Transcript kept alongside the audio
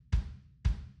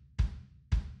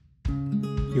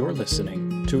You're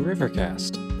listening to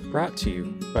Rivercast, brought to you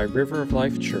by River of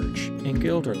Life Church in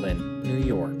Guilderland, New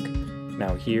York.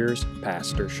 Now here's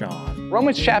Pastor Sean.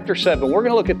 Romans chapter 7, we're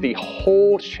going to look at the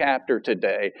whole chapter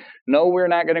today. No, we're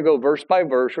not going to go verse by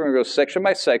verse. We're going to go section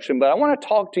by section. But I want to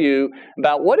talk to you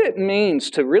about what it means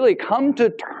to really come to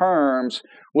terms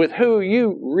with who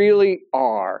you really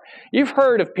are. You've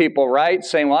heard of people, right,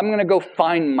 saying, well, I'm going to go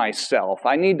find myself.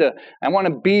 I want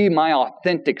to be my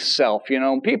authentic self. You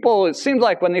know, people, it seems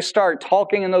like when they start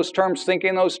talking in those terms,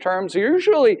 thinking in those terms,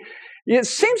 it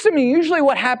seems to me usually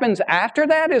what happens after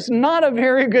that is not a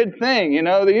very good thing. You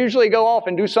know, they usually go off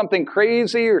and do something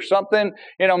crazy or something.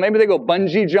 You know, maybe they go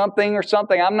bungee jumping or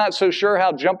something. I'm not so sure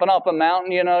how jumping off a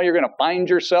mountain, you know, you're going to find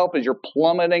yourself as you're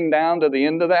plummeting down to the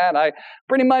end of that. I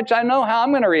know how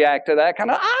I'm going to react to that kind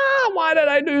of, why did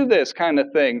I do this kind of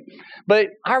thing? But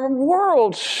our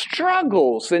world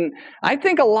struggles. And I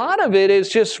think a lot of it is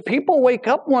just people wake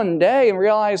up one day and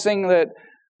realizing that,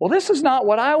 well, this is not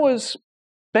what I was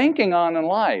banking on in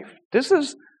life. This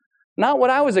is not what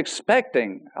I was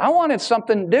expecting. I wanted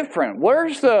something different.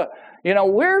 Where's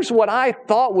what I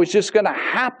thought was just going to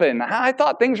happen? I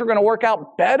thought things were going to work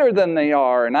out better than they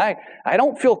are, and I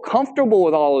don't feel comfortable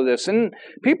with all of this. And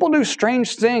people do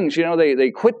strange things. You know,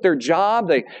 they quit their job.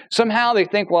 They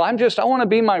think, well, I want to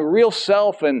be my real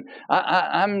self, and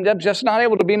I'm just not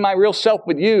able to be my real self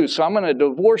with you, so I'm going to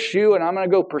divorce you, and I'm going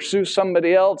to go pursue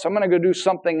somebody else. I'm going to go do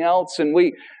something else, and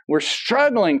we're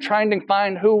struggling trying to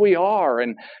find who we are.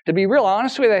 And to be real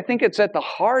honest with you, I think it's at the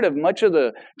heart of much of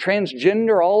the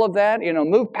transgender, all of that. You know,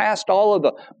 move past all of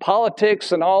the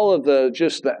politics and all of the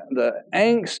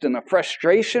angst and the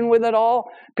frustration with it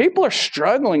all. People are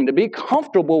struggling to be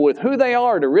comfortable with who they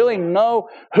are, to really know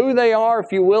who they are,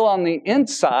 if you will, on the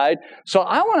inside. So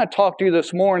I want to talk to you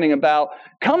this morning about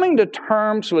coming to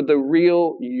terms with the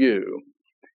real you.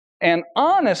 And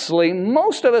honestly,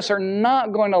 most of us are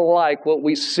not going to like what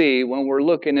we see when we're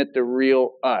looking at the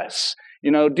real us. You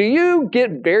know, do you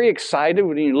get very excited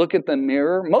when you look at the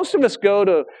mirror? Most of us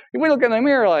we look in the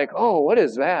mirror like, oh, what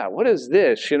is that? What is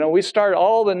this? You know, we start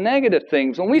all the negative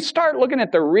things. When we start looking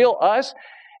at the real us,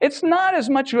 it's not as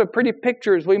much of a pretty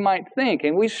picture as we might think,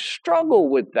 and we struggle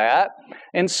with that.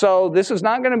 And so this is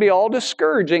not going to be all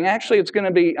discouraging. Actually,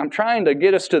 I'm trying to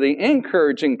get us to the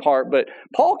encouraging part, but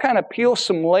Paul kind of peels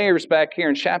some layers back here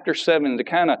in chapter 7 to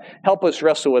kind of help us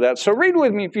wrestle with that. So read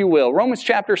with me, if you will, Romans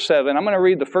chapter 7. I'm going to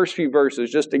read the first few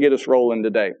verses just to get us rolling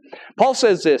today. Paul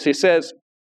says this, he says,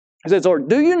 or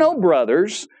do you know,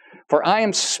 brothers, for I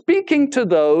am speaking to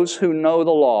those who know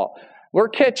the law. We're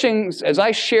catching, as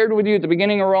I shared with you at the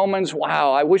beginning of Romans,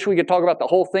 wow, I wish we could talk about the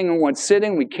whole thing in one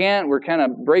sitting. We can't. We're kind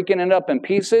of breaking it up in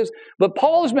pieces. But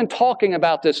Paul has been talking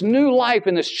about this new life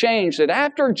and this change that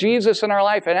after Jesus in our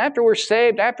life and after we're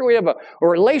saved, after we have a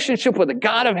relationship with the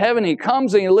God of heaven, He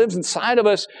comes and He lives inside of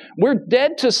us, we're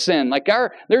dead to sin.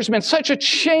 There's been such a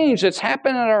change that's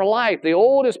happened in our life. The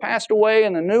old has passed away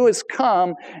and the new has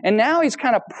come. And now He's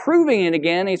kind of proving it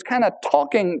again. He's kind of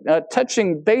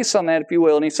touching base on that, if you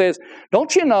will. And he says,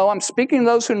 don't you know, I'm speaking to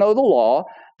those who know the law,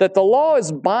 that the law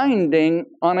is binding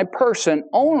on a person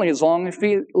only as long as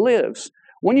he lives.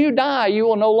 When you die, you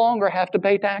will no longer have to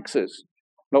pay taxes.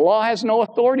 The law has no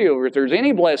authority over it. If there's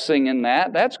any blessing in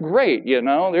that, that's great, you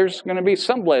know. There's going to be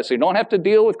some blessing. Don't have to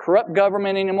deal with corrupt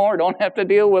government anymore. Don't have to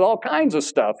deal with all kinds of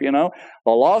stuff, you know.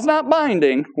 The law's not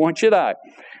binding once you die.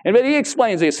 But he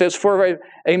explains, he says, for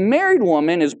a married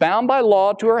woman is bound by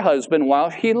law to her husband while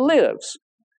he lives.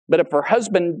 But if her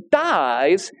husband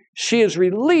dies, she is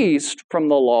released from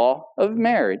the law of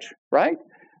marriage, right?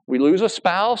 We lose a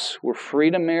spouse, we're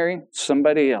free to marry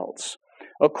somebody else.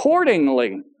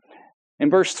 Accordingly, in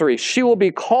verse 3, she will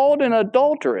be called an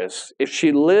adulteress if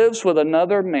she lives with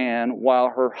another man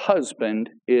while her husband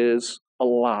is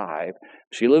alive.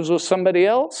 If she lives with somebody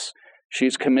else,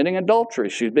 she's committing adultery.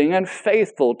 She's being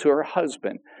unfaithful to her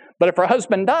husband. But if her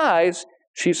husband dies,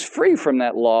 she's free from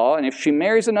that law, and if she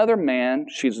marries another man,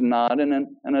 she's not an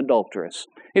adulteress.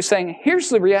 He's saying, here's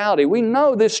the reality. We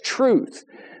know this truth,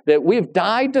 that we've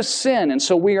died to sin, and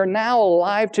so we are now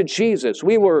alive to Jesus.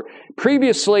 We were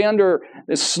previously under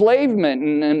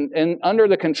enslavement and under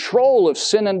the control of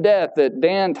sin and death that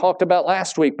Dan talked about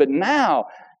last week, but now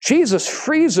Jesus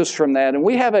frees us from that, and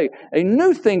we have a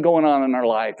new thing going on in our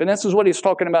life. And this is what he's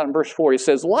talking about in verse 4. He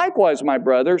says, likewise, my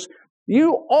brothers,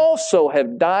 you also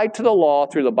have died to the law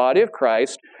through the body of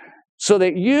Christ, so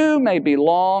that you may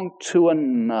belong to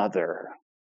another.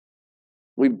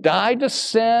 We've died to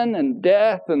sin and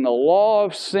death and the law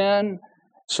of sin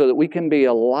so that we can be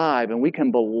alive and we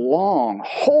can belong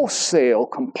wholesale,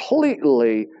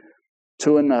 completely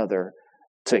to another,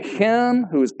 to Him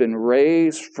who has been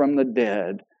raised from the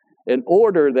dead, in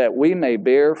order that we may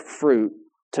bear fruit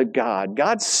to God.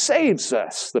 God saves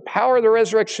us. The power of the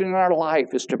resurrection in our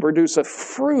life is to produce a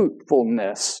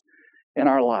fruitfulness in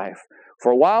our life.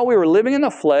 For while we were living in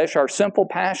the flesh, our sinful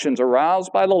passions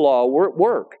aroused by the law were at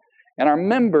work, and our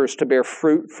members to bear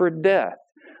fruit for death.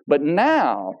 But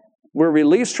now we're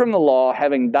released from the law,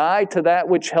 having died to that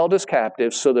which held us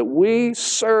captive, so that we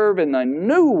serve in the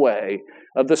new way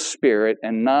of the Spirit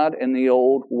and not in the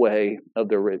old way of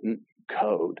the written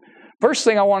code. First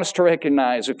thing I want us to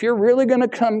recognize, if you're really going to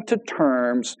come to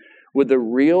terms with the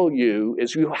real you,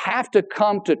 is you have to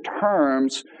come to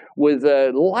terms with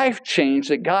the life change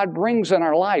that God brings in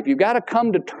our life. You've got to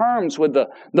come to terms with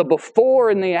the before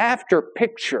and the after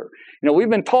picture. You know, we've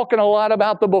been talking a lot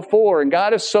about the before, and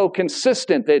God is so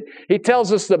consistent that He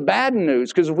tells us the bad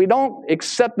news, because if we don't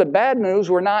accept the bad news,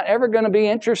 we're not ever going to be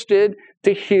interested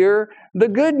to hear the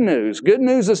good news. Good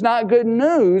news is not good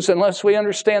news unless we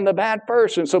understand the bad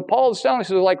first. And so Paul is telling us,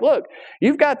 like, look,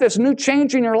 you've got this new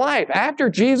change in your life. After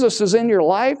Jesus is in your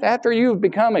life, after you've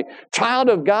become a child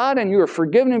of God and you are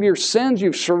forgiven of your sins,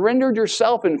 you've surrendered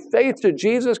yourself in faith to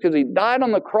Jesus because He died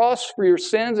on the cross for your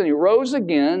sins and He rose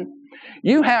again.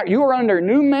 You are under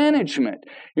new management.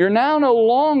 You're now no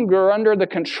longer under the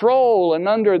control and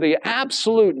under the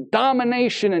absolute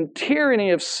domination and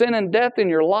tyranny of sin and death in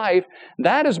your life.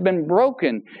 That has been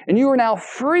broken. And you are now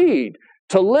freed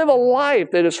to live a life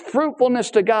that is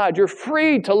fruitfulness to God. You're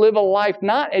free to live a life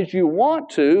not as you want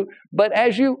to, but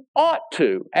as you ought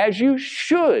to, as you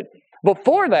should.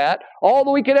 Before that, all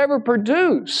that we could ever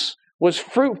produce was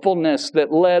fruitfulness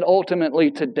that led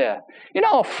ultimately to death. You know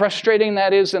how frustrating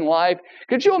that is in life?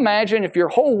 Could you imagine if your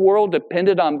whole world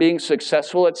depended on being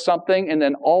successful at something and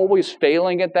then always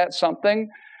failing at that something?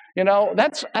 You know,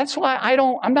 that's why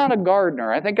I'm not a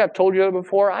gardener. I think I've told you that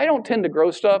before. I don't tend to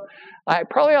grow stuff. I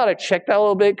probably ought to check that a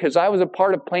little bit because I was a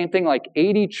part of planting like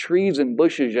 80 trees and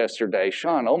bushes yesterday.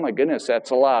 Sean, oh my goodness,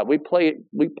 that's a lot. We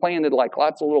planted like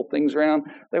lots of little things around.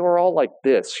 They were all like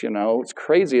this, you know. It's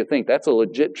crazy to think that's a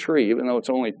legit tree, even though it's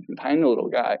only a tiny little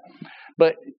guy.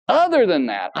 But other than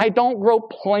that, I don't grow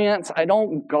plants. I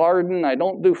don't garden. I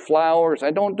don't do flowers.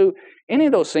 I don't do any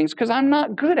of those things because I'm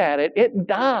not good at it. It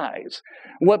dies.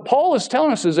 What Paul is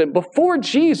telling us is that before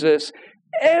Jesus,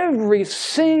 every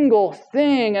single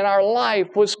thing in our life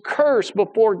was cursed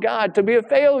before God to be a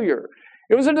failure.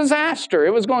 It was a disaster.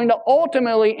 It was going to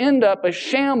ultimately end up a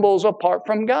shambles apart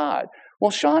from God.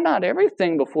 Well, Sean, not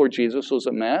everything before Jesus was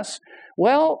a mess.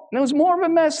 Well, it was more of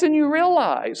a mess than you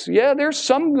realize. Yeah, there's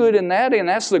some good in that, and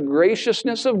that's the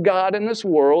graciousness of God in this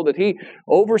world that He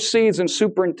oversees and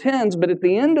superintends. But at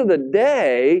the end of the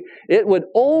day, it would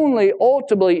only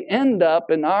ultimately end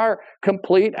up in our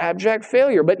complete abject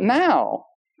failure. But now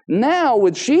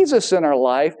with Jesus in our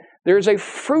life, there's a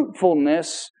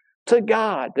fruitfulness to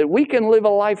God, that we can live a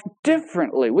life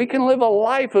differently. We can live a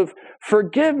life of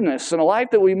forgiveness and a life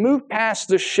that we move past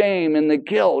the shame and the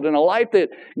guilt, and a life that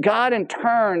God in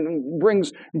turn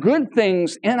brings good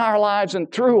things in our lives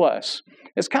and through us.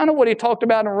 It's kind of what he talked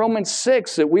about in Romans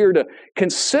 6, that we are to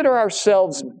consider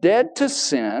ourselves dead to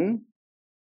sin,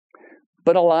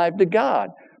 but alive to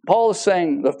God. Paul is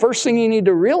saying the first thing you need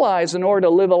to realize in order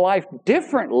to live a life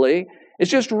differently is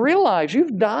just realize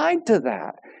you've died to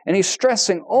that. And he's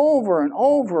stressing over and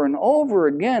over and over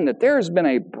again that there has been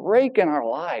a break in our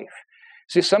life.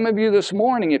 See, some of you this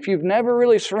morning, if you've never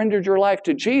really surrendered your life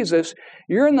to Jesus,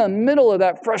 you're in the middle of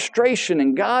that frustration,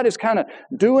 and God is kind of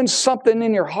doing something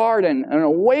in your heart and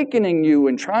awakening you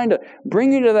and trying to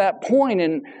bring you to that point.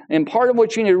 And part of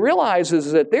what you need to realize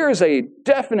is that there is a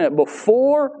definite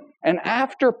before and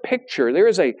after picture. There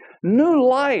is a new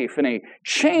life and a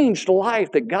changed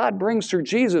life that God brings through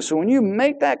Jesus. So when you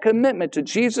make that commitment to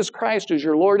Jesus Christ as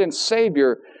your Lord and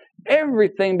Savior,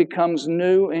 everything becomes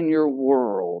new in your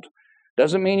world.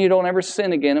 Doesn't mean you don't ever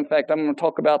sin again. In fact, I'm going to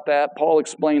talk about that. Paul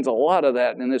explains a lot of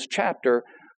that in this chapter.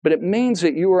 But it means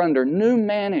that you are under new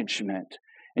management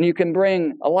and you can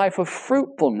bring a life of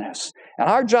fruitfulness. And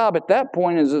our job at that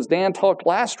point is, as Dan talked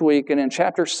last week and in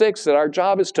chapter 6, that our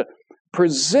job is to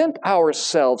present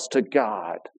ourselves to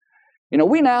God. You know,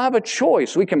 we now have a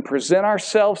choice. We can present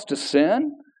ourselves to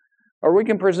sin, or we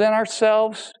can present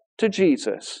ourselves to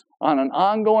Jesus on an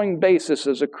ongoing basis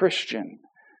as a Christian.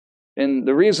 And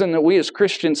the reason that we as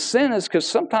Christians sin is because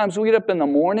sometimes we get up in the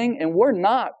morning and we're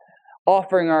not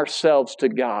offering ourselves to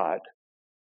God.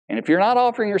 And if you're not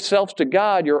offering yourselves to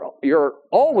God, you're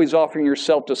always offering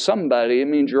yourself to somebody. It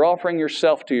means you're offering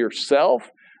yourself to yourself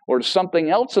or to something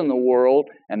else in the world,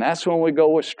 and that's when we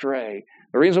go astray.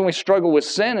 The reason we struggle with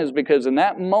sin is because in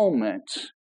that moment,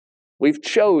 we've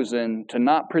chosen to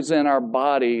not present our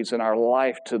bodies and our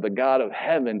life to the God of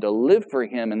heaven, to live for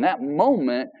Him. In that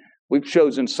moment, We've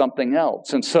chosen something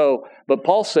else. And so, but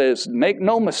Paul says, make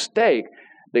no mistake,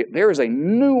 there is a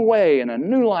new way and a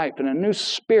new life and a new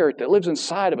spirit that lives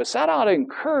inside of us. That ought to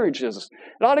encourage us.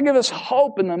 It ought to give us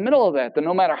hope in the middle of that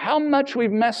no matter how much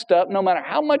we've messed up, no matter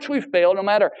how much we've failed, no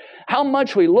matter how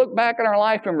much we look back in our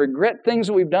life and regret things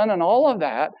that we've done and all of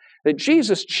that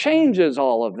Jesus changes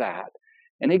all of that.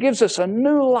 And He gives us a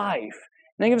new life.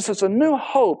 And He gives us a new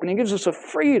hope. And He gives us a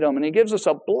freedom. And He gives us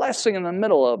a blessing in the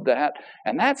middle of that.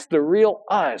 And that's the real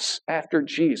us after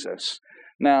Jesus.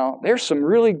 Now, there's some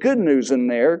really good news in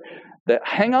there that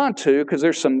hang on to, because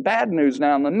there's some bad news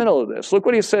now in the middle of this. Look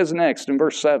what he says next in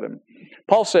verse 7.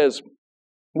 Paul says,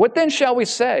 what then shall we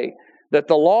say? That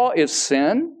the law is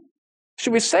sin?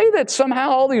 Should we say that somehow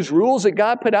all these rules that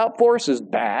God put out for us is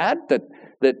bad?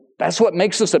 That's what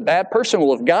makes us a bad person?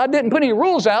 Well, if God didn't put any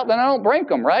rules out, then I don't break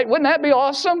them, right? Wouldn't that be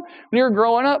awesome when you're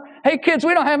growing up? Hey, kids,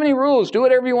 we don't have any rules. Do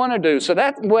whatever you want to do. So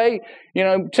that way,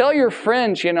 tell your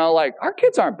friends, like, our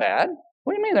kids aren't bad.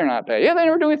 What do you mean they're not bad? Yeah, they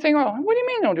never do anything wrong. What do you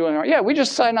mean they don't do anything wrong? Yeah, we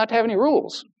just decided not to have any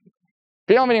rules.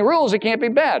 If you don't have any rules, it can't be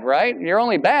bad, right? You're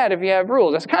only bad if you have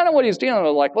rules. That's kind of what he's dealing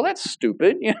with. Like, well, that's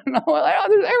stupid.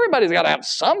 Everybody's got to have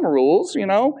some rules,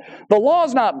 The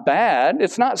law's not bad.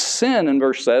 It's not sin in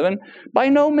verse 7. By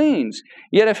no means.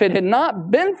 Yet if it had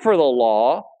not been for the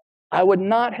law, I would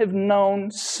not have known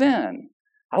sin.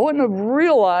 I wouldn't have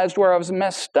realized where I was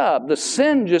messed up. The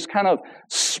sin just kind of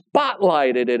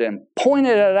spotlighted it and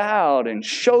pointed it out and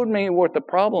showed me what the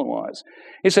problem was.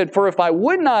 He said, for if I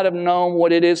would not have known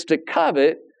what it is to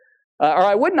covet,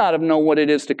 I would not have known what it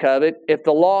is to covet, if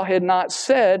the law had not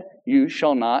said, you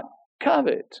shall not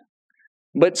covet.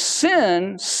 But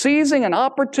sin, seizing an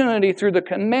opportunity through the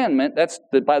commandment, that's,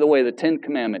 by the way, the 10th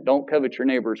commandment. Don't covet your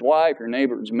neighbor's wife, your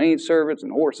neighbor's maidservants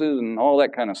and horses and all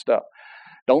that kind of stuff.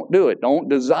 Don't do it. Don't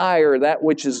desire that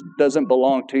which doesn't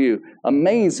belong to you.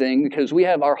 Amazing, because we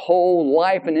have our whole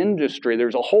life and industry.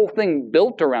 There's a whole thing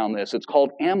built around this. It's called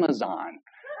Amazon.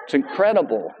 It's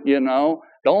incredible,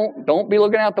 Don't be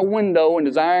looking out the window and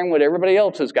desiring what everybody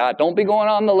else has got. Don't be going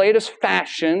on the latest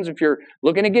fashions. If you're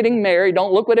looking at getting married,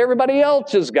 don't look what everybody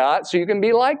else has got so you can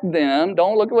be like them.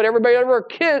 Don't look at what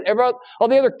all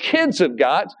the other kids have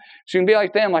got so you can be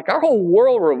like them. Like, our whole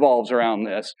world revolves around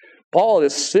this. Paul,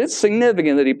 it's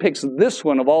significant that he picks this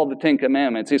one of all the 10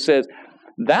 commandments. He says,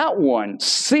 that one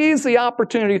seized the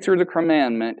opportunity through the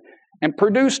commandment and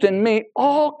produced in me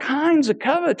all kinds of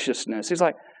covetousness. He's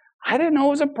like, I didn't know it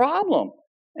was a problem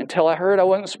until I heard I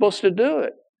wasn't supposed to do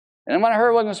it. And then when I heard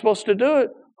I wasn't supposed to do it,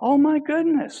 oh my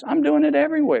goodness, I'm doing it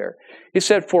everywhere. He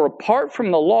said, for apart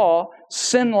from the law,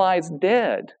 sin lies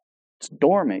dead. It's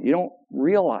dormant. You don't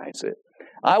realize it.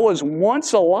 I was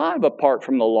once alive apart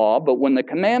from the law, but when the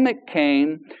commandment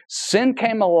came, sin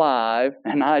came alive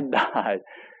and I died.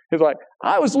 He's like,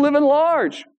 I was living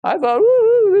large. I thought,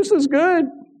 woo, this is good.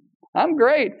 I'm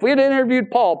great. If we had interviewed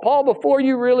Paul, before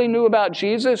you really knew about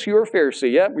Jesus, you were a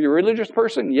Pharisee. Yep. Were you a religious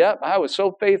person? Yep. I was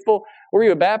so faithful. Were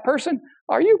you a bad person?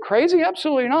 Are you crazy?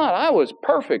 Absolutely not. I was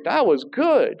perfect. I was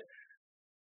good.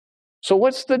 So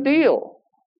what's the deal?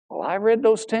 Well, I read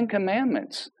those 10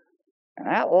 commandments. And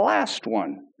that last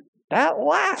one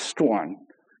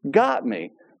got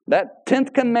me. That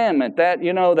 10th commandment,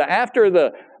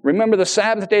 remember the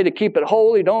Sabbath day to keep it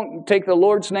holy, don't take the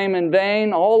Lord's name in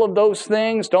vain, all of those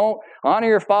things, don't honor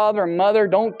your father and mother,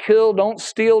 don't kill, don't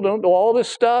steal, don't do all this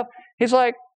stuff. He's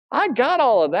like, I got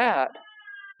all of that,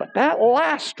 but that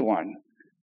last one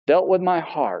dealt with my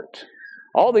heart.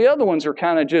 All the other ones are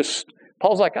kind of just,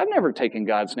 Paul's like, I've never taken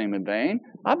God's name in vain.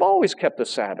 I've always kept the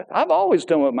Sabbath. I've always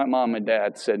done what my mom and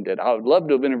dad said and did. I would love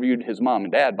to have interviewed his mom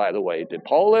and dad, by the way. Did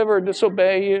Paul ever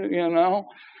disobey you,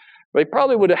 They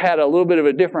probably would have had a little bit of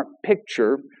a different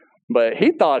picture, but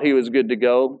he thought he was good to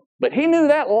go. But he knew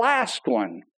that last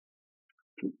one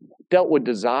dealt with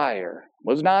desire. It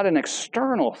was not an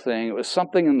external thing. It was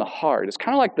something in the heart. It's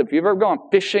kind of like if you've ever gone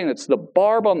fishing, it's the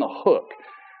barb on the hook.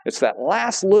 It's that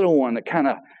last little one that kind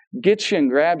of gets you and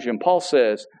grabs you. And Paul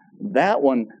says, that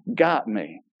one got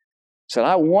me. He said,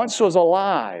 I once was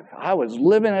alive. I was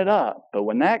living it up. But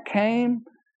when that came,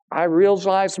 I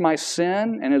realized my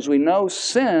sin. And as we know,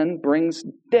 sin brings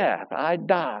death. I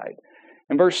died.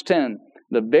 In verse 10,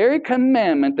 the very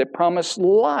commandment that promised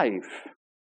life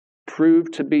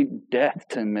proved to be death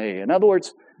to me. In other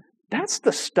words, that's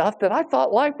the stuff that I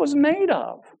thought life was made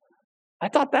of. I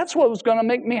thought that's what was going to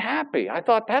make me happy. I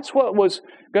thought that's what was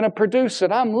going to produce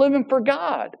that I'm living for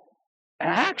God. And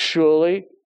actually,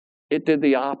 it did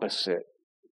the opposite.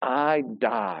 I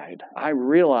died. I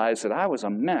realized that I was a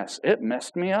mess. It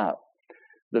messed me up.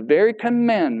 The very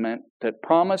commandment that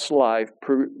promised life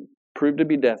proved to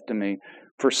be death to me.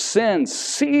 For sin,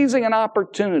 seizing an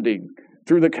opportunity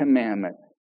through the commandment,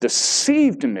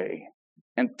 deceived me,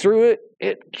 and through it,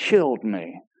 it killed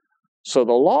me. So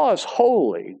the law is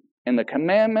holy, and the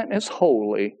commandment is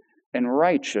holy and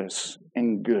righteous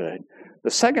and good.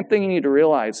 The second thing you need to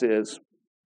realize is,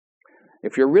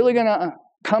 if you're really going to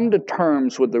come to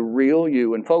terms with the real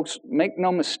you, and folks, make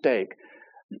no mistake,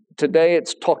 today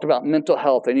it's talked about mental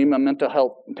health. I need my mental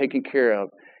health taken care of.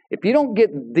 If you don't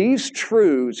get these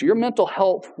truths, your mental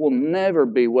health will never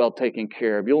be well taken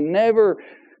care of. You'll never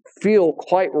feel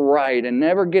quite right and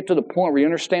never get to the point where you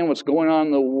understand what's going on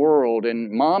in the world. And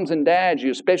moms and dads,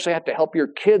 you especially have to help your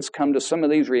kids come to some of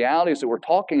these realities that we're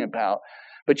talking about.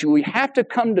 But we have to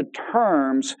come to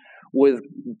terms with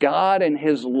God and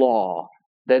His law,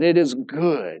 that it is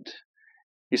good.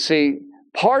 You see,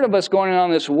 part of us going on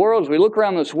in this world is we look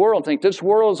around this world and think this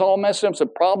world is all messed up, it's a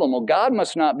problem. Well, God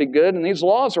must not be good, and these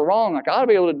laws are wrong. I got to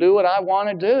be able to do what I want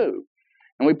to do.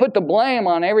 And we put the blame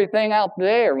on everything out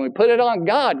there, and we put it on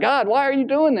God. God, why are you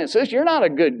doing this? You're not a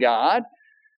good God.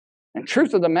 And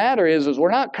truth of the matter is we're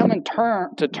not coming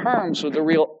to terms with the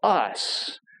real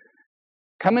us.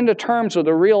 Coming to terms with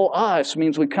the real us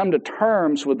means we come to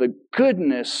terms with the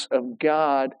goodness of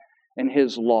God and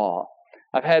His law.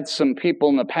 I've had some people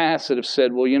in the past that have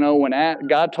said, well, you know, when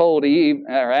God told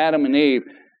Adam and Eve,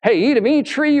 hey, eat of any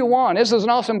tree you want. This is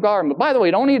an awesome garden. But by the way,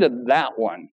 don't eat of that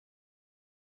one.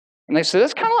 And they said,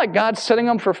 that's kind of like God setting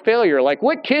them for failure. Like,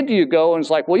 what kid do you go and it's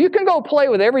like, well, you can go play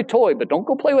with every toy, but don't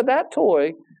go play with that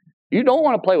toy. You don't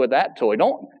want to play with that toy.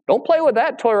 Don't play with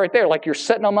that toy right there. Like you're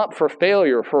setting them up for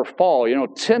failure, for a fall,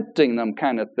 tempting them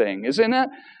kind of thing. Isn't that?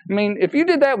 I mean, if you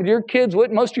did that with your kids,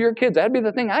 with most of your kids, that'd be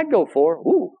the thing I'd go for.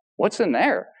 Ooh, what's in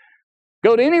there?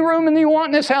 Go to any room you want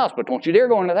in this house, but don't you dare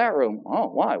go into that room. Oh,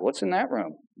 why? What's in that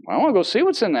room? I want to go see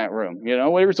what's in that room.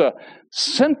 There's a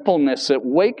sinfulness that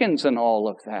wakens in all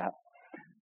of that.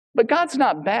 But God's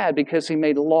not bad because He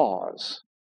made laws.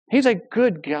 He's a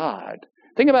good God.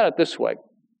 Think about it this way.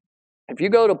 If you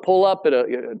go to pull up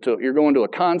you're going to a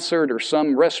concert or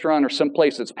some restaurant or some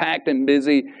place that's packed and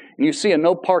busy, and you see a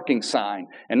no parking sign,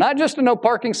 and not just a no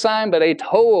parking sign, but a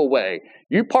tow away.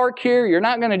 You park here, you're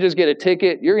not going to just get a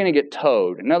ticket, you're going to get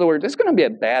towed. In other words, it's going to be a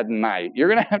bad night. You're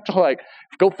going to have to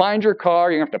go find your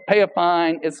car, you're going to have to pay a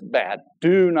fine. It's bad.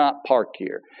 Do not park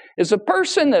here. Is the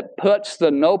person that puts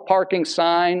the no parking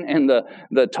sign in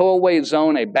the tow away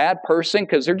zone a bad person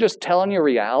because they're just telling you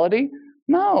reality?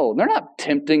 No, they're not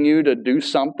tempting you to do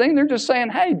something. They're just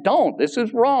saying, hey, don't. This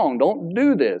is wrong. Don't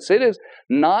do this. It is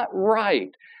not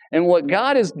right. And what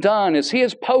God has done is He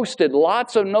has posted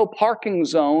lots of no parking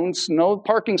zones, no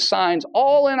parking signs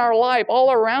all in our life,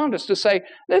 all around us to say,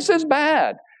 this is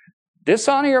bad.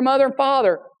 Dishonor your mother and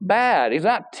father, bad. He's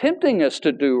not tempting us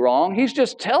to do wrong. He's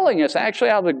just telling us actually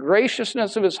out of the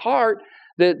graciousness of His heart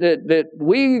that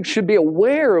we should be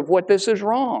aware of what this is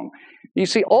wrong. You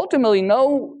see, ultimately,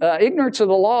 ignorance of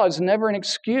the law is never an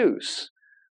excuse.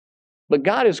 But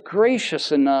God is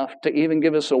gracious enough to even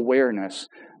give us awareness.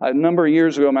 A number of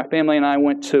years ago, my family and I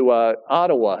went to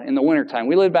Ottawa in the wintertime.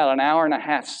 We lived about an hour and a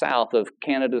half south of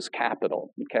Canada's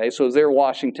capital. Okay, so it was there,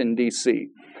 Washington, D.C.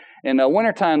 In the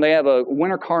wintertime, they have a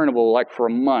winter carnival for a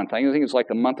month. I think it's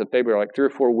the month of February, 3 or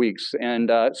 4 weeks. And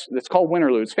it's called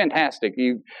Winterlude. It's fantastic.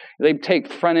 They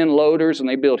take front-end loaders and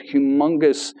they build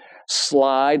humongous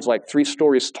slides 3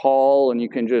 stories tall, and you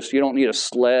don't need a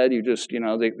sled.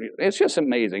 It's just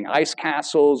amazing. Ice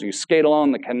castles, you skate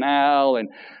along the canal, and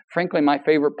frankly, my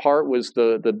favorite part was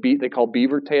they call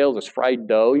beaver tails. It's fried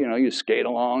dough. You skate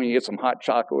along, you get some hot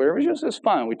chocolate. It was just as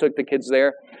fun. We took the kids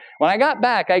there. When I got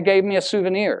back, I gave me a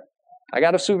souvenir. I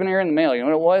got a souvenir in the mail. You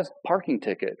know what it was? Parking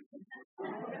ticket.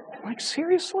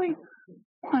 Seriously?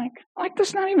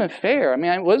 That's not even fair. I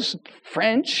mean, it was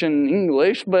French and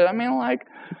English, but I mean,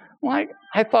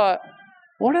 I thought,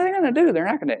 what are they going to do? They're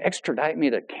not going to extradite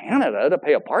me to Canada to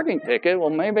pay a parking ticket.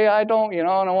 Well, maybe I don't,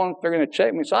 I don't want, they're going to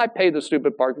check me. So I paid the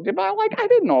stupid parking ticket. But I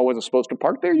didn't know I wasn't supposed to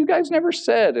park there. You guys never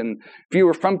said. And if you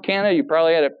were from Canada, you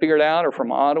probably had it figured out, or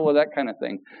from Ottawa, that kind of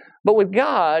thing. But with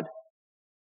God,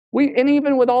 and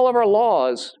even with all of our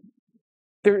laws,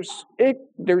 there's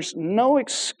no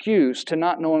excuse to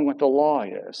not knowing what the law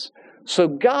is. So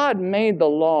God made the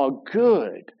law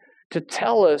good to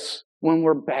tell us when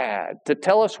we're bad, to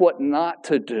tell us what not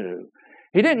to do.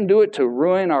 He didn't do it to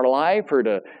ruin our life or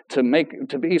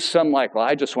to be some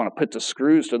I just want to put the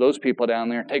screws to those people down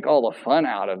there and take all the fun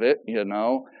out of it,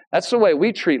 That's the way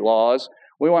we treat laws.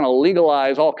 We want to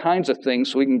legalize all kinds of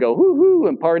things so we can go hoo-hoo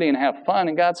and party and have fun.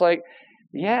 And God's like,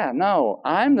 yeah, no,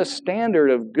 I'm the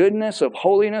standard of goodness, of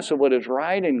holiness, of what is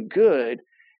right and good.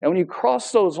 And when you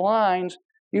cross those lines,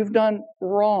 you've done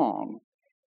wrong.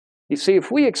 You see,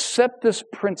 if we accept this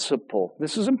principle,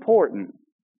 this is important.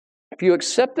 If you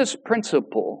accept this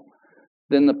principle,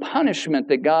 then the punishment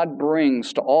that God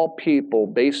brings to all people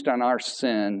based on our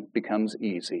sin becomes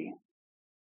easy.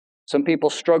 Some people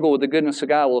struggle with the goodness of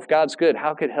God. Well, if God's good,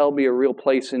 how could hell be a real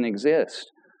place and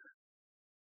exist?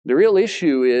 The real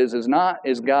issue is not,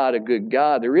 is God a good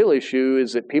God? The real issue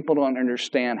is that people don't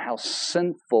understand how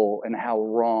sinful and how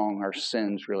wrong our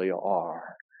sins really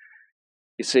are.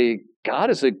 You see, God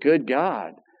is a good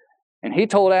God. And He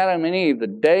told Adam and Eve, the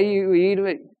day you eat of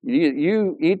it,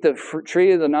 you eat the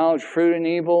tree of the knowledge of fruit and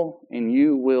evil, and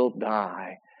you will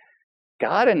die.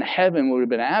 God in heaven would have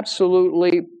been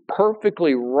absolutely,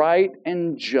 perfectly right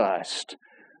and just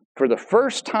for the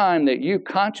first time that you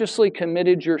consciously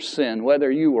committed your sin,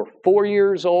 whether you were 4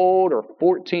 years old or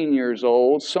 14 years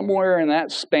old, somewhere in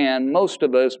that span, most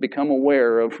of us become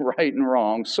aware of right and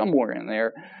wrong, somewhere in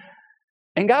there.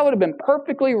 And God would have been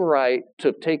perfectly right to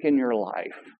have taken your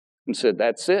life and said,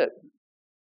 that's it.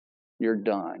 You're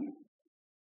done.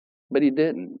 But He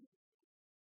didn't.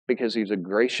 Because He's a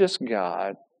gracious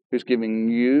God who's giving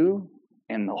you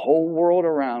and the whole world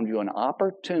around you an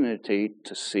opportunity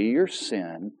to see your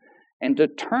sin and to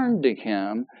turn to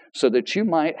Him so that you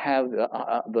might have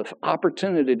the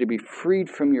opportunity to be freed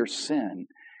from your sin.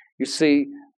 You see,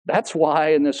 that's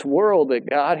why in this world that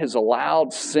God has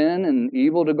allowed sin and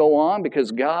evil to go on,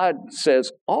 because God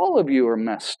says, all of you are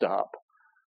messed up,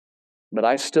 but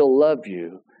I still love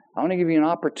you. I want to give you an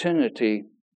opportunity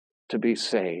to be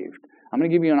saved. I'm going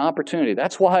to give you an opportunity.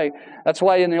 That's why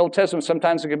in the Old Testament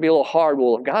sometimes it can be a little hard.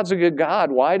 Well, if God's a good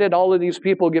God, why did all of these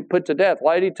people get put to death?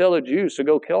 Why did He tell the Jews to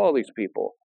go kill all these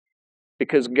people?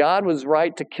 Because God was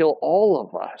right to kill all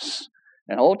of us.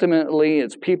 And ultimately,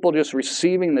 it's people just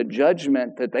receiving the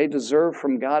judgment that they deserve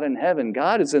from God in heaven.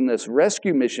 God is in this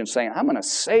rescue mission saying, I'm going to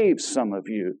save some of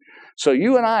you. So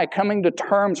you and I coming to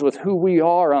terms with who we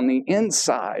are on the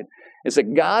inside is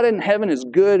that God in heaven is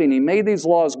good, and He made these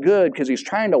laws good because He's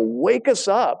trying to wake us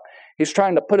up. He's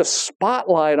trying to put a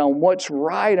spotlight on what's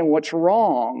right and what's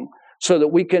wrong so that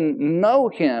we can know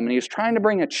Him. And He's trying to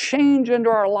bring a change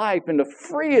into our life and to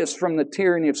free us from the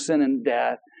tyranny of sin and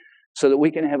death so that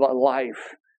we can have a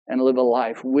life and live a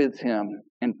life with Him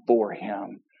and for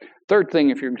Him. Third thing,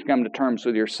 if you're going to come to terms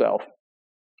with yourself,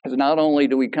 is not only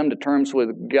do we come to terms with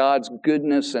God's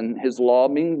goodness and His law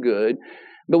being good,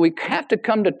 but we have to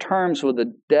come to terms with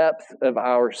the depth of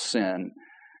our sin.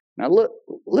 Now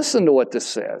listen to what this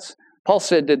says. Paul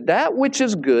said, did that which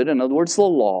is good, in other words the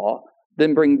law,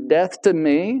 then bring death to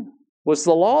me? Was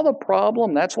the law the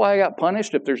problem? That's why I got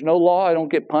punished? If there's no law, I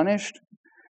don't get punished?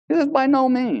 He says, by no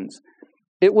means.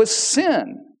 It was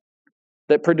sin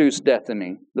that produced death in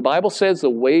me. The Bible says the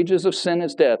wages of sin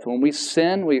is death. When we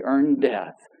sin, we earn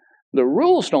death. The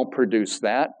rules don't produce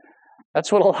that. That's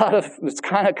what it's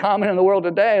kind of common in the world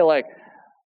today. Like,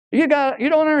 you don't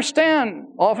understand,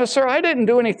 officer, I didn't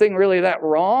do anything really that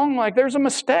wrong. Like, there's a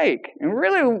mistake. And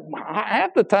really,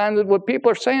 half the time, what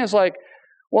people are saying is like,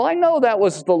 well, I know that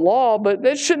was the law, but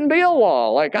it shouldn't be a law.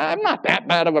 Like, I'm not that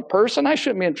bad of a person. I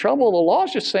shouldn't be in trouble. The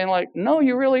law's just saying like, no,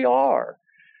 you really are.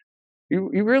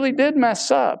 You really did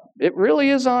mess up. It really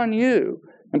is on you.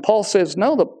 And Paul says,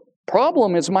 no, the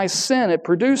problem is my sin. It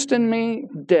produced in me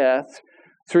death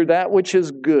through that which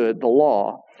is good, the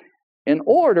law, in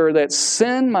order that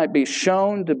sin might be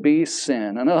shown to be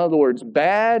sin. In other words,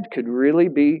 bad could really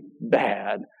be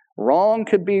bad. Wrong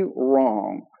could be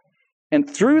wrong. And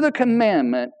through the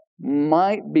commandment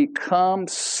might become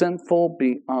sinful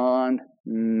beyond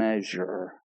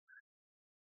measure.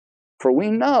 For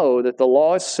we know that the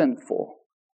law is sinful,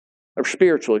 or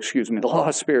spiritual, the law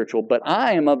is spiritual, but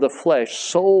I am of the flesh,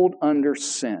 sold under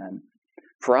sin.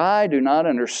 For I do not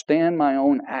understand my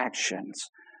own actions.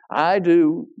 I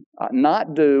do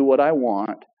not do what I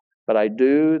want, but I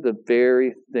do the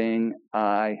very thing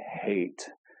I hate.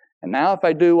 And now if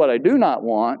I do what I do not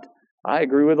want, I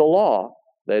agree with the law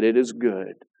that it is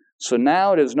good. So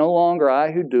now it is no longer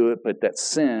I who do it, but that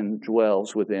sin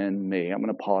dwells within me. I'm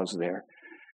going to pause there.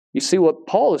 You see, what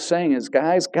Paul is saying is,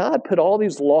 guys, God put all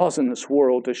these laws in this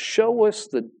world to show us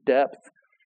the depth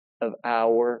of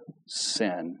our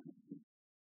sin.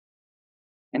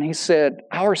 And he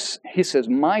says,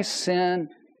 my sin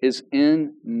is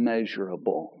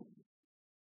immeasurable.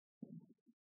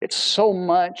 It's so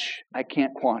much, I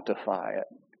can't quantify it.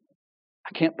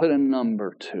 I can't put a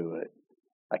number to it.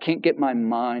 I can't get my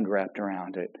mind wrapped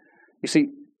around it. You see,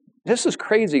 this is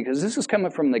crazy because this is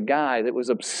coming from the guy that was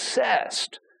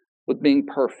obsessed with being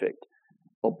perfect,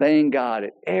 obeying God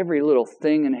at every little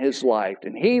thing in his life.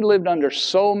 And he lived under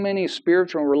so many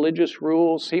spiritual and religious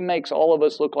rules, he makes all of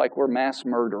us look like we're mass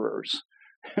murderers.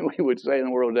 We would say in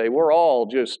the world today, we're all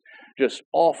just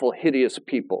awful, hideous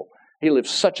people. He lived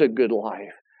such a good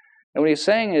life. And what he's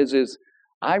saying is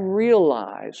I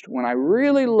realized when I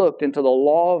really looked into the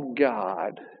law of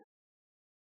God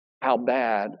how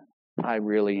bad I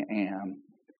really am.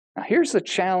 Now here's the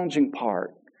challenging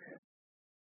part.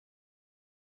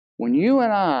 When you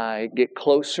and I get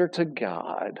closer to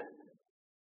God,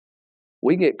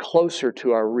 we get closer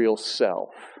to our real self.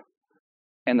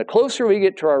 And the closer we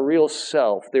get to our real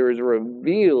self, there is a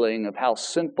revealing of how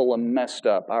sinful and messed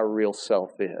up our real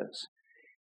self is.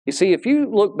 You see, if you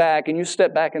look back and you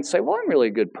step back and say, well, I'm really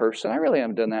a good person, I really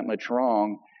haven't done that much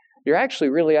wrong, you're actually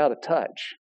really out of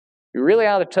touch. You're really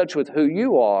out of touch with who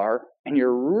you are, and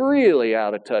you're really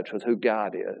out of touch with who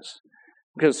God is.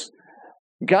 Because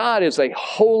God is a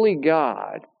holy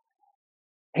God.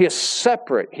 He is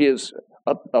separate. He is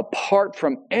apart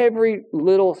from every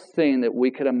little thing that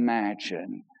we could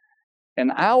imagine.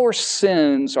 And our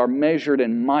sins are measured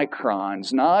in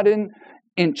microns, not in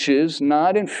inches,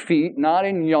 not in feet, not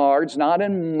in yards, not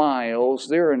in miles.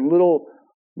 They're in little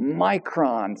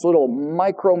microns, little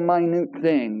micro-minute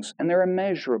things, and they're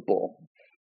immeasurable.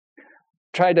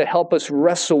 Tried to help us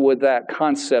wrestle with that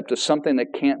concept of something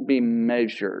that can't be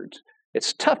measured.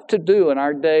 It's tough to do in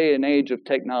our day and age of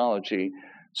technology.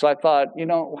 So I thought,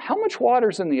 how much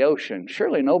water's in the ocean?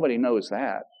 Surely nobody knows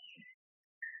that.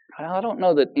 I don't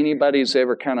know that anybody's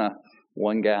ever kind of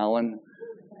 1 gallon,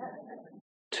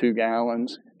 2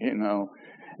 gallons, At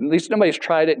least nobody's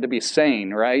tried it to be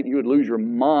sane, right? You would lose your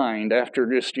mind after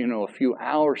just, a few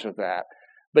hours of that.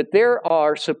 But there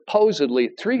are supposedly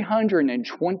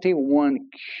 321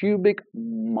 cubic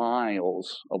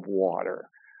miles of water.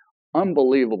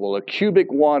 Unbelievable. A cubic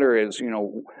water is,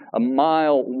 a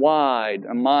mile wide,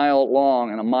 a mile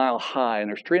long, and a mile high. And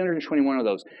there's 321 of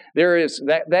those. There is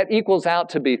that equals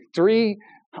out to be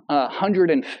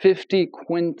 350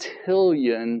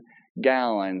 quintillion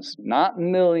gallons. Not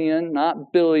million,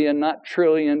 not billion, not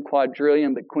trillion,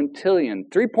 quadrillion, but quintillion.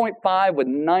 3.5 with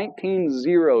 19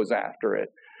 zeros after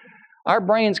it. Our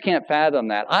brains can't fathom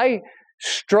that. I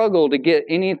struggle to get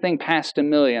anything past 1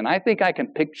 million. I think I can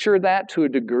picture that to a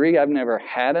degree. I've never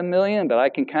had 1 million, but I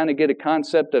can kind of get a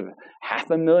concept of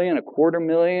 500,000,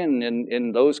 250,000,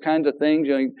 and those kinds of things.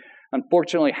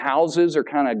 Unfortunately, houses are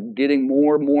kind of getting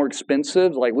more and more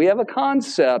expensive. Like, we have a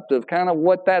concept of kind of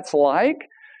what that's like.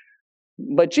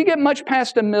 But you get much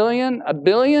past 1 million, 1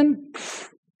 billion,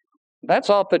 that's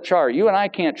off the chart. You and I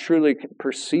can't truly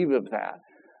perceive of that.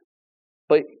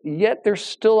 But yet there's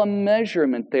still a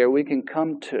measurement there we can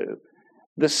come to.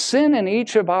 The sin in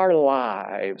each of our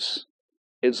lives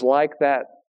is like that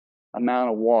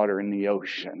amount of water in the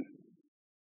ocean.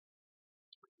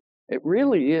 It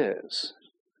really is.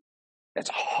 It's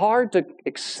hard to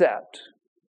accept.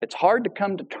 It's hard to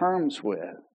come to terms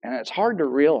with. And it's hard to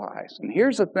realize. And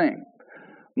here's the thing.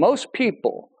 Most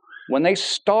people, when they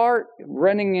start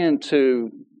running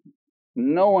into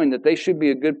knowing that they should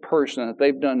be a good person, that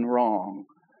they've done wrong,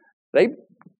 they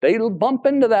bump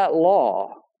into that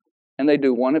law and they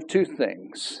do one of two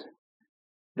things.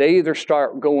 They either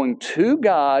start going to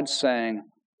God saying,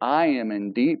 I am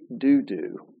in deep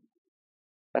doo-doo.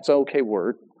 That's an okay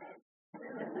word.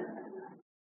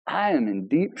 I am in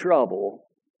deep trouble.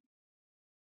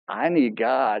 I need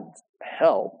God's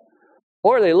help.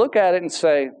 Or they look at it and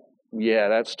say, yeah,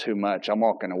 that's too much. I'm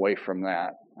walking away from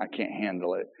that. I can't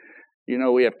handle it.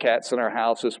 We have cats in our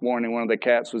house this morning. One of the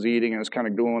cats was eating and was kind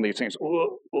of doing one of these things.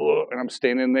 And I'm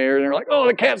standing there and they're like, oh,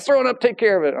 the cat's throwing up. Take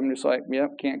care of it. I'm just like,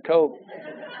 yep, can't cope.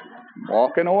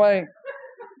 Walking away.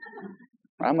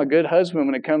 I'm a good husband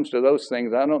when it comes to those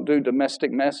things. I don't do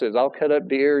domestic messes. I'll cut up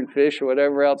deer and fish or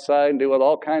whatever outside and do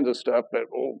all kinds of stuff. But,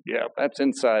 that's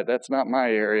inside. That's not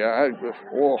my area. I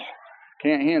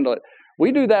can't handle it.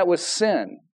 We do that with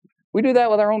sin. We do that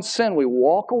with our own sin. We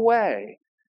walk away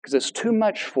because it's too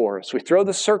much for us. We throw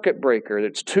the circuit breaker.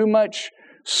 It's too much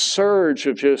surge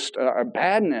of just our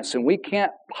badness, and we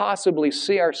can't possibly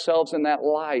see ourselves in that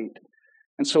light.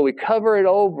 And so we cover it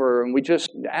over, and we just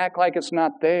act like it's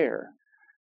not there.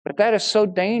 But that is so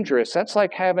dangerous. That's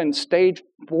like having stage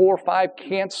 4 or 5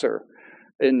 cancer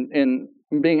and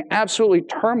being absolutely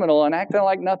terminal and acting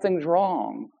like nothing's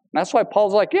wrong. And that's why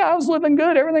Paul's like, I was living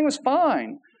good. Everything was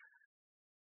fine.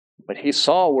 But he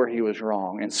saw where he was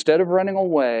wrong. Instead of running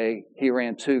away, he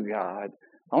ran to God.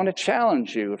 I want to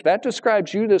challenge you. If that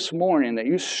describes you this morning, that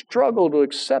you struggle to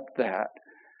accept that,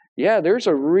 there's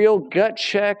a real gut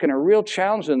check and a real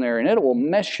challenge in there, and it will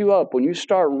mess you up when you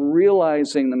start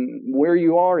realizing where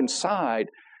you are inside.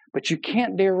 But you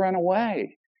can't dare run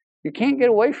away. You can't get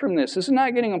away from this. This is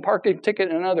not getting a parking ticket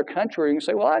in another country. You can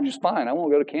say, I'm just fine. I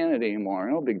won't go to Canada anymore.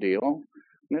 No big deal.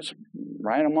 Just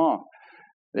write them off.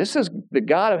 This is the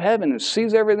God of heaven who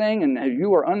sees everything, and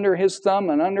you are under His thumb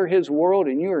and under His world,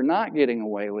 and you are not getting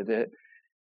away with it.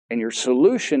 And your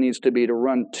solution needs to be to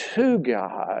run to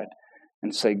God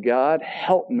and say, God,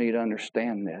 help me to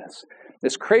understand this.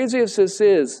 As crazy as this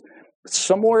is,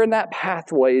 somewhere in that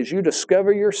pathway, as you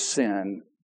discover your sin,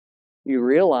 you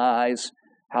realize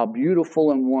how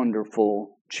beautiful and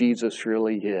wonderful Jesus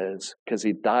really is, because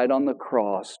He died on the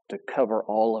cross to cover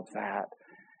all of that.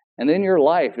 And then your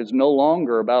life is no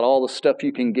longer about all the stuff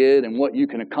you can get and what you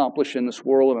can accomplish in this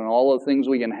world and all the things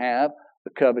we can have, the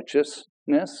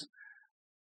covetousness.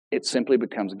 It simply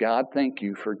becomes, God, thank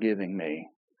you for giving me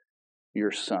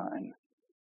your Son.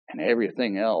 And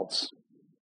everything else,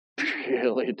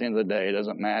 really, at the end of the day,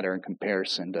 doesn't matter in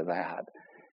comparison to that.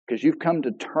 Because you've come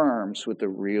to terms with the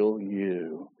real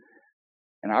you.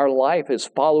 And our life as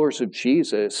followers of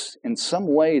Jesus, in some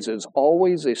ways, is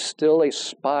always still a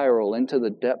spiral into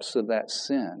the depths of that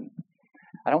sin.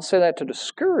 I don't say that to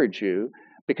discourage you,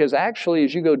 because actually,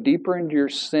 as you go deeper into your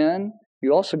sin,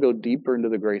 you also go deeper into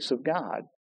the grace of God.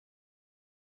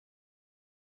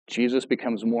 Jesus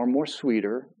becomes more and more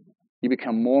sweeter. You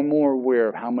become more and more aware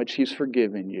of how much He's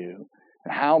forgiven you,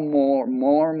 and how more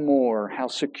and more, how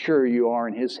secure you are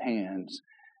in His hands.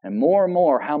 And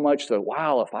more, how much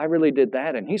wow, if I really did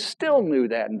that, and He still knew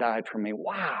that and died for me,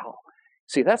 wow.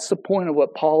 See, that's the point of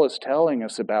what Paul is telling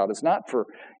us about. It's not for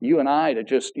you and I to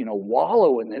just,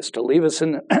 wallow in this, to leave us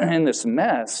in this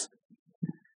mess,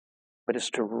 but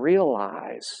it's to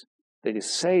realize that He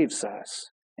saves us,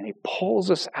 and He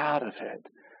pulls us out of it.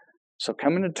 So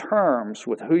coming to terms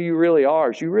with who you really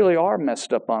are is you really are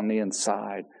messed up on the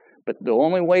inside. But the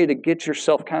only way to get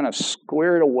yourself kind of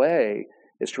squared away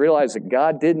is to realize that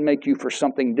God did make you for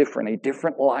something different, a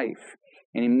different life.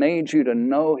 And He made you to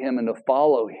know Him and to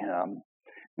follow Him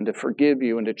and to forgive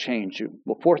you and to change you.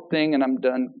 Well, fourth thing, and I'm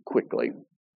done quickly.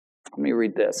 Let me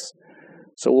read this.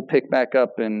 So we'll pick back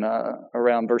up in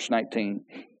around verse 19.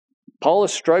 Paul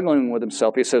is struggling with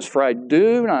himself. He says, "For I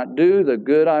do not do the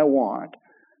good I want,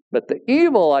 but the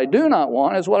evil I do not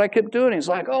want is what I keep doing." He's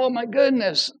like, oh my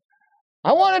goodness,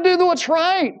 I want to do what's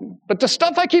right, but the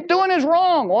stuff I keep doing is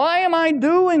wrong. Why am I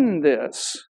doing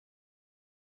this?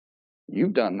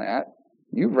 You've done that.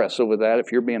 You've wrestled with that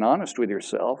if you're being honest with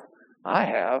yourself. I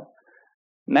have.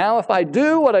 Now if I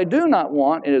do what I do not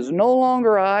want, it is no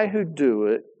longer I who do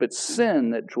it, but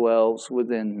sin that dwells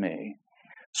within me.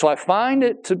 So I find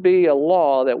it to be a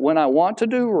law that when I want to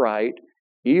do right,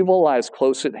 evil lies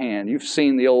close at hand. You've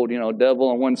seen the old, devil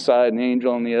on one side and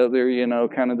angel on the other,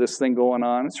 kind of this thing going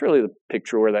on. It's really the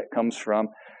picture where that comes from.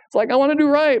 It's like, I want to do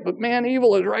right, but man,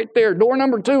 evil is right there. Door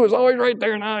number 2 is always right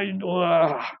there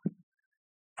now.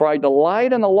 For I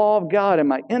delight in the law of God in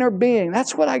my inner being.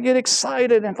 That's what I get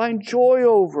excited and find joy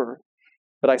over.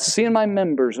 But I see in my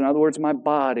members, in other words, my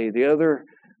body, the other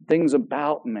things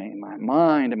about me, my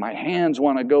mind and my hands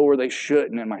want to go where they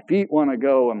shouldn't, and my feet want to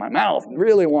go, and my mouth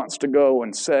really wants to go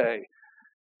and say.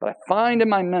 But I find in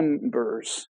my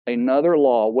members another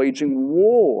law waging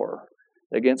war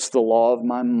against the law of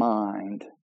my mind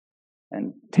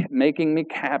and making me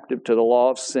captive to the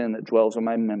law of sin that dwells in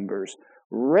my members.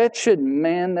 Wretched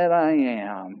man that I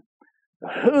am,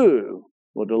 who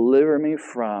will deliver me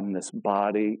from this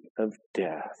body of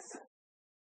death?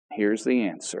 Here's the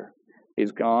answer.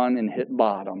 He's gone and hit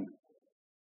bottom.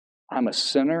 I'm a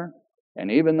sinner,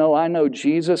 and even though I know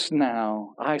Jesus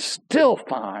now, I still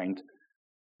find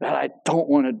that I don't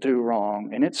want to do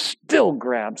wrong, and it still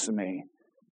grabs me,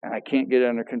 and I can't get it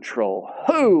under control.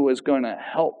 Who is going to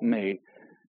help me?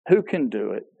 Who can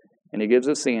do it? And He gives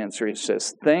us the answer. He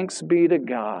says, "Thanks be to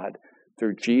God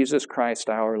through Jesus Christ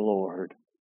our Lord.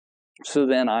 So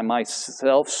then I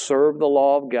myself serve the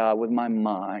law of God with my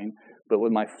mind, but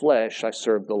with my flesh I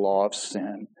serve the law of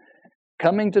sin."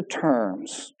 Coming to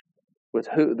terms with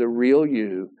the real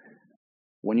you.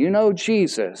 When you know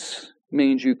Jesus,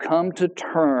 means you come to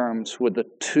terms with the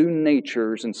two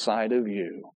natures inside of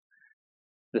you.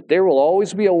 That there will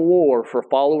always be a war for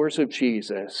followers of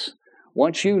Jesus.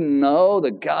 Once you know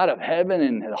the God of heaven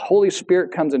and the Holy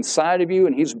Spirit comes inside of you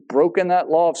and He's broken that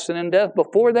law of sin and death,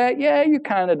 before that, you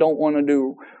kind of don't want to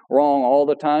do wrong all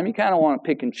the time. You kind of want to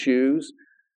pick and choose,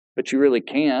 but you really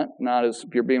can't, not as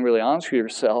if you're being really honest with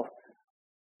yourself.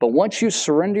 But once you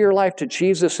surrender your life to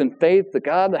Jesus in faith, the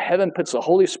God of heaven puts the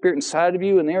Holy Spirit inside of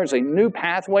you, and there is a new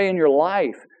pathway in your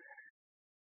life.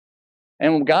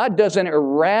 And God doesn't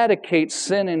eradicate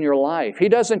sin in your life. He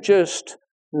doesn't just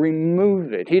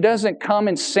remove it. He doesn't come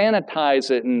and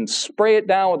sanitize it and spray it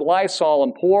down with Lysol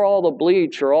and pour all the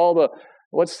bleach or all the,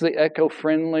 what's the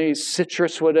eco-friendly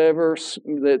citrus, whatever,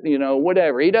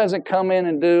 whatever. He doesn't come in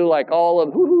and do like all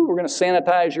of, we're going to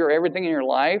sanitize everything in your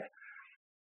life.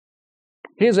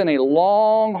 He is in a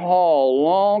long haul,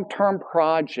 long-term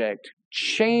project,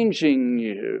 changing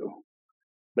you.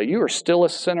 But you are still a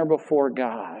sinner before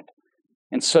God.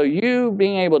 And so you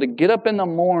being able to get up in the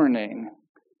morning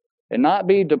and not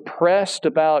be depressed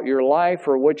about your life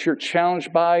or what you're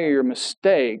challenged by or your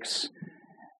mistakes,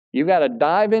 you've got to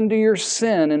dive into your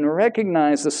sin and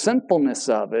recognize the sinfulness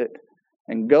of it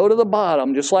and go to the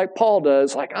bottom, just like Paul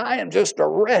does, like, I am just a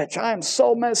wretch. I am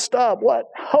so messed up. What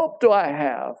hope do I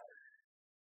have?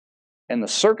 And the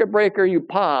circuit breaker you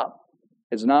pop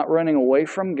is not running away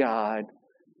from God,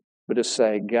 but to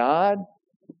say, God,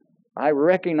 I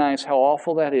recognize how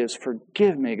awful that is.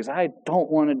 Forgive me, because I don't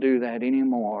want to do that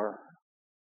anymore.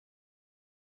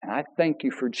 And I thank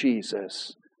you for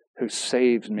Jesus, who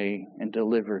saved me and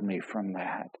delivered me from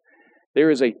that. There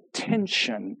is a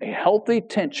tension, a healthy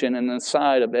tension in the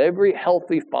side of every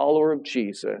healthy follower of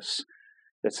Jesus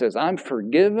that says, I'm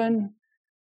forgiven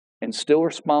and still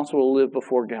responsible to live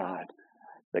before God.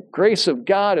 The grace of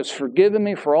God has forgiven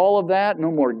me for all of that.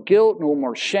 No more guilt, no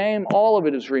more shame. All of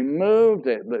it is removed.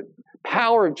 The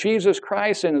power of Jesus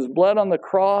Christ and His blood on the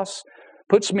cross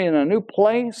puts me in a new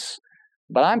place.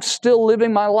 But I'm still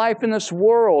living my life in this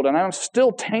world, and I'm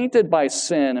still tainted by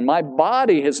sin, and my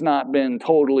body has not been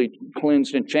totally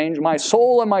cleansed and changed. My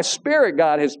soul and my spirit,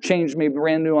 God, has changed me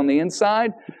brand new on the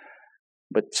inside.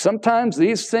 But sometimes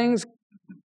these things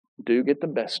do get the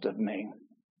best of me.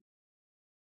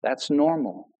 That's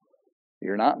normal.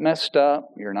 You're not messed up.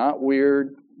 You're not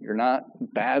weird. You're not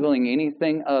battling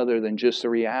anything other than just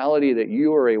the reality that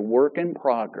you are a work in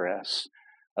progress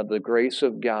of the grace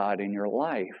of God in your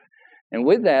life. And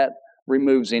with that,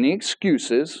 removes any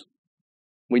excuses.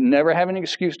 We never have an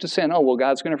excuse to sin. Oh, well,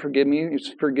 God's going to forgive me.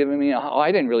 He's forgiven me. Oh,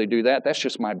 I didn't really do that. That's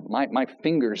just my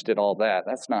fingers did all that.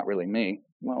 That's not really me.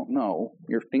 Well, no.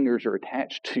 Your fingers are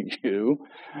attached to you.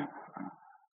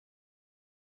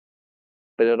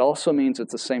 But it also means at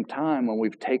the same time, when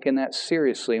we've taken that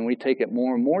seriously, and we take it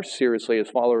more and more seriously as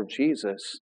followers of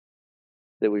Jesus,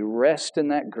 that we rest in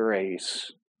that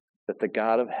grace that the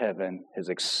God of heaven has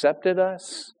accepted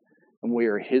us, and we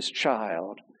are His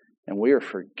child, and we are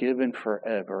forgiven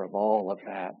forever of all of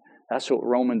that. That's what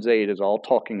Romans 8 is all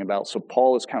talking about. So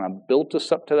Paul has kind of built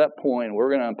us up to that point. We're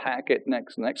going to unpack it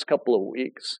next couple of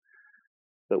weeks.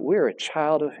 But we're a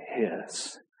child of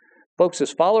His. Folks,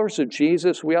 as followers of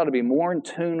Jesus, we ought to be more in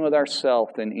tune with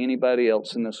ourselves than anybody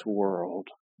else in this world.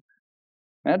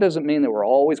 And that doesn't mean that we're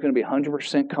always going to be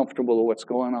 100% comfortable with what's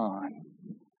going on.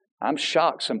 I'm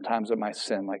shocked sometimes at my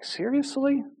sin. Like,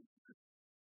 seriously?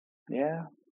 Yeah.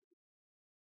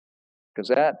 Because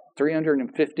that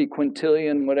 350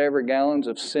 quintillion whatever gallons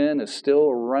of sin is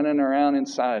still running around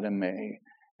inside of me.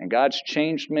 And God's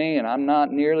changed me, and I'm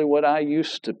not nearly what I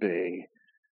used to be.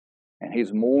 And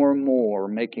He's more and more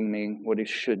making me what He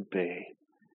should be.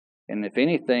 And if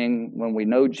anything, when we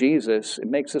know Jesus, it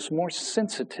makes us more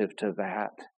sensitive to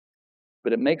that.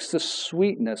 But it makes the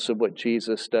sweetness of what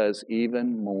Jesus does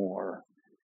even more.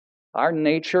 Our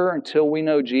nature, until we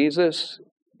know Jesus,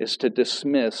 is to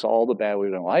dismiss all the bad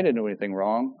we've done. Well, I didn't do anything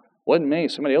wrong. It wasn't me.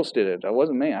 Somebody else did it. It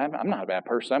wasn't me. I'm not a bad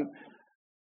person.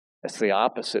 That's the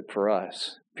opposite for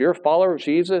us. If you're a follower of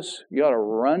Jesus, you ought to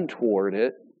run toward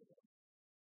it.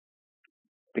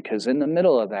 Because in the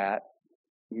middle of that,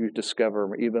 you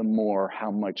discover even more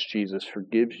how much Jesus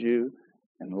forgives you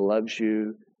and loves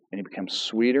you, and He becomes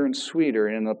sweeter and sweeter.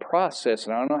 And in the process,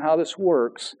 and I don't know how this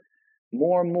works,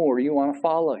 more and more you want to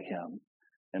follow Him.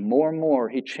 And more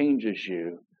He changes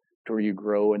you to where you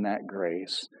grow in that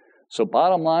grace. So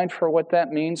bottom line for what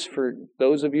that means for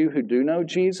those of you who do know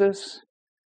Jesus,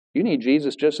 you need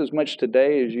Jesus just as much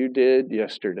today as you did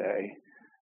yesterday.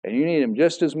 And you need Him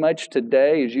just as much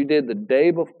today as you did the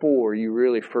day before you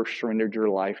really first surrendered your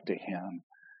life to Him.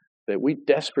 That we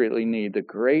desperately need the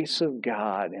grace of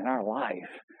God in our life.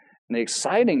 And the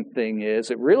exciting thing is,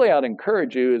 it really ought to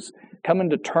encourage you, is coming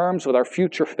to terms with our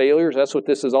future failures. That's what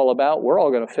this is all about. We're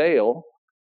all going to fail.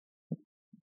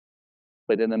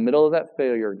 But in the middle of that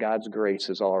failure, God's grace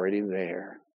is already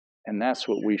there. And that's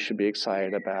what we should be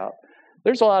excited about.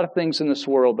 There's a lot of things in this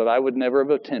world that I would never have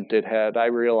attempted had I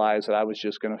realized that I was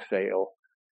just going to fail.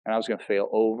 And I was going to fail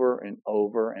over and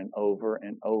over and over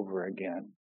and over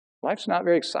again. Life's not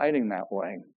very exciting that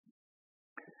way.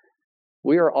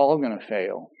 We are all going to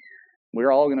fail.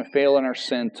 We're all going to fail in our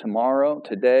sin tomorrow,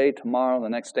 today, tomorrow, the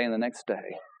next day, and the next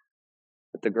day.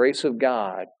 But the grace of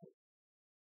God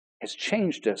has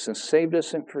changed us and saved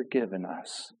us and forgiven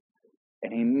us.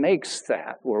 And He makes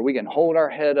that where we can hold our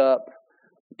head up,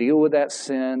 deal with that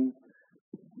sin,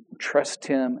 trust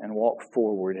Him, and walk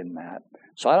forward in that.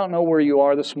 So I don't know where you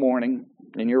are this morning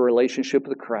in your relationship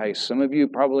with Christ. Some of you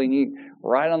probably need,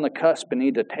 right on the cusp, and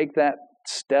need to take that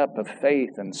step of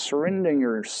faith and surrendering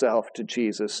yourself to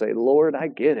Jesus. Say, Lord, I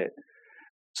get it.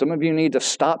 Some of you need to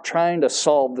stop trying to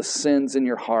solve the sins in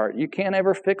your heart. You can't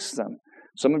ever fix them.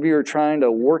 Some of you are trying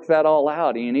to work that all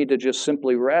out, and you need to just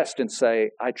simply rest and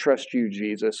say, I trust you,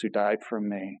 Jesus, who died for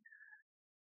me.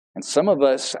 And some of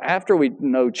us, after we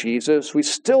know Jesus, we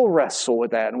still wrestle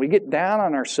with that, and we get down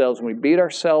on ourselves, and we beat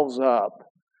ourselves up.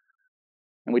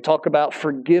 And we talk about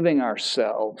forgiving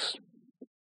ourselves.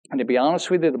 And to be honest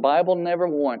with you, the Bible never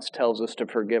once tells us to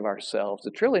forgive ourselves.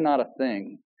 It's really not a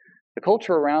thing. The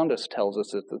culture around us tells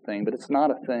us it's a thing, but it's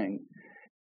not a thing.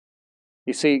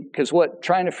 You see, because what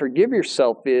trying to forgive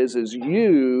yourself is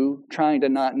you trying to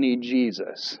not need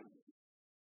Jesus.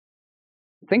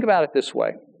 Think about it this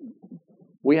way.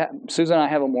 Susan and I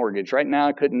have a mortgage. Right now,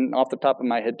 I couldn't, off the top of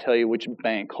my head, tell you which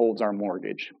bank holds our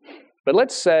mortgage. But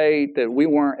let's say that we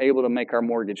weren't able to make our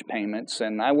mortgage payments,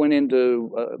 and I went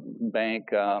into a bank,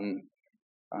 I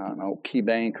don't know, Key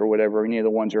Bank or whatever, any of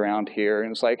the ones around here,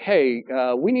 and it's like, hey,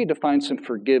 we need to find some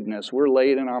forgiveness. We're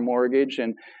late in our mortgage,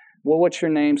 and, well, what's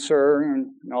your name, sir, and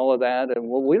all of that. And,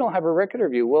 well, we don't have a record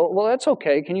of you. Well, that's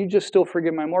okay. Can you just still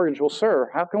forgive my mortgage? Well,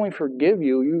 sir, how can we forgive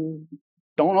you? You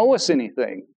don't owe us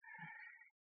anything.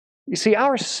 You see,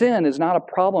 our sin is not a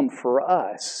problem for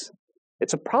us.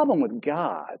 It's a problem with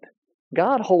God.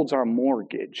 God holds our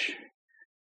mortgage.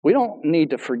 We don't need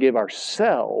to forgive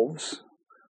ourselves.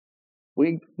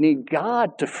 We need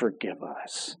God to forgive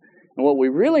us. And what we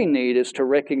really need is to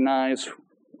recognize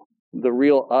the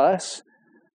real us,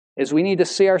 is we need to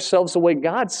see ourselves the way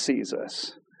God sees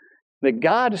us. That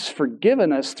God has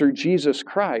forgiven us through Jesus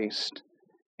Christ,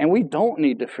 and we don't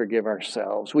need to forgive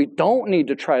ourselves. We don't need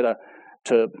to try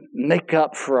to make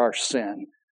up for our sin.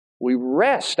 We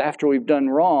rest after we've done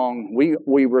wrong.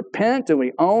 We repent and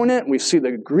we own it. We see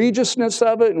the egregiousness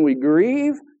of it and we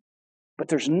grieve. But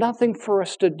there's nothing for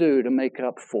us to do to make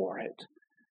up for it.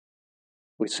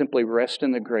 We simply rest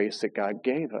in the grace that God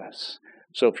gave us.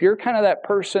 So if you're kind of that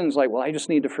person who's like, well, I just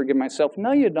need to forgive myself.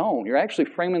 No, you don't. You're actually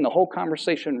framing the whole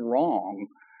conversation wrong.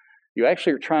 You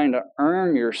actually are trying to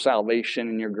earn your salvation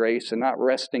and your grace and not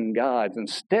rest in God's.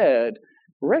 Instead,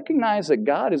 recognize that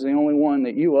God is the only one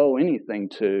that you owe anything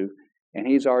to, and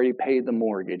He's already paid the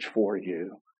mortgage for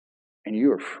you. And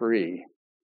you are free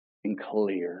and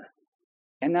clear.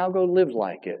 And now go live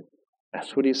like it.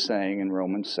 That's what He's saying in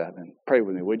Romans 7. Pray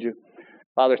with me, would you?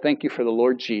 Father, thank you for the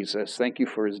Lord Jesus. Thank you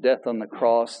for His death on the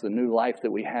cross, the new life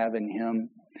that we have in Him.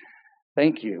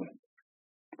 Thank you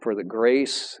for the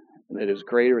grace that is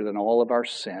greater than all of our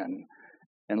sin.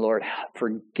 And Lord,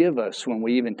 forgive us when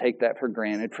we even take that for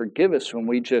granted. Forgive us when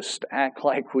we just act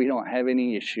like we don't have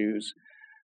any issues.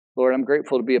 Lord, I'm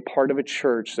grateful to be a part of a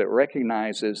church that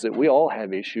recognizes that we all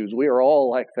have issues. We are all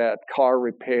like that car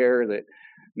repair that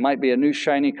might be a new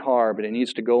shiny car, but it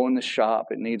needs to go in the shop.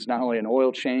 It needs not only an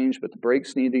oil change, but the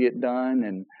brakes need to get done.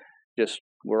 And just,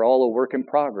 we're all a work in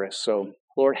progress. So,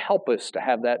 Lord, help us to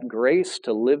have that grace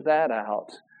to live that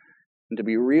out and to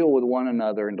be real with one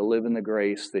another and to live in the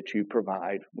grace that you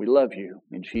provide. We love you.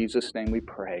 In Jesus' name we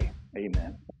pray.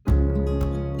 Amen.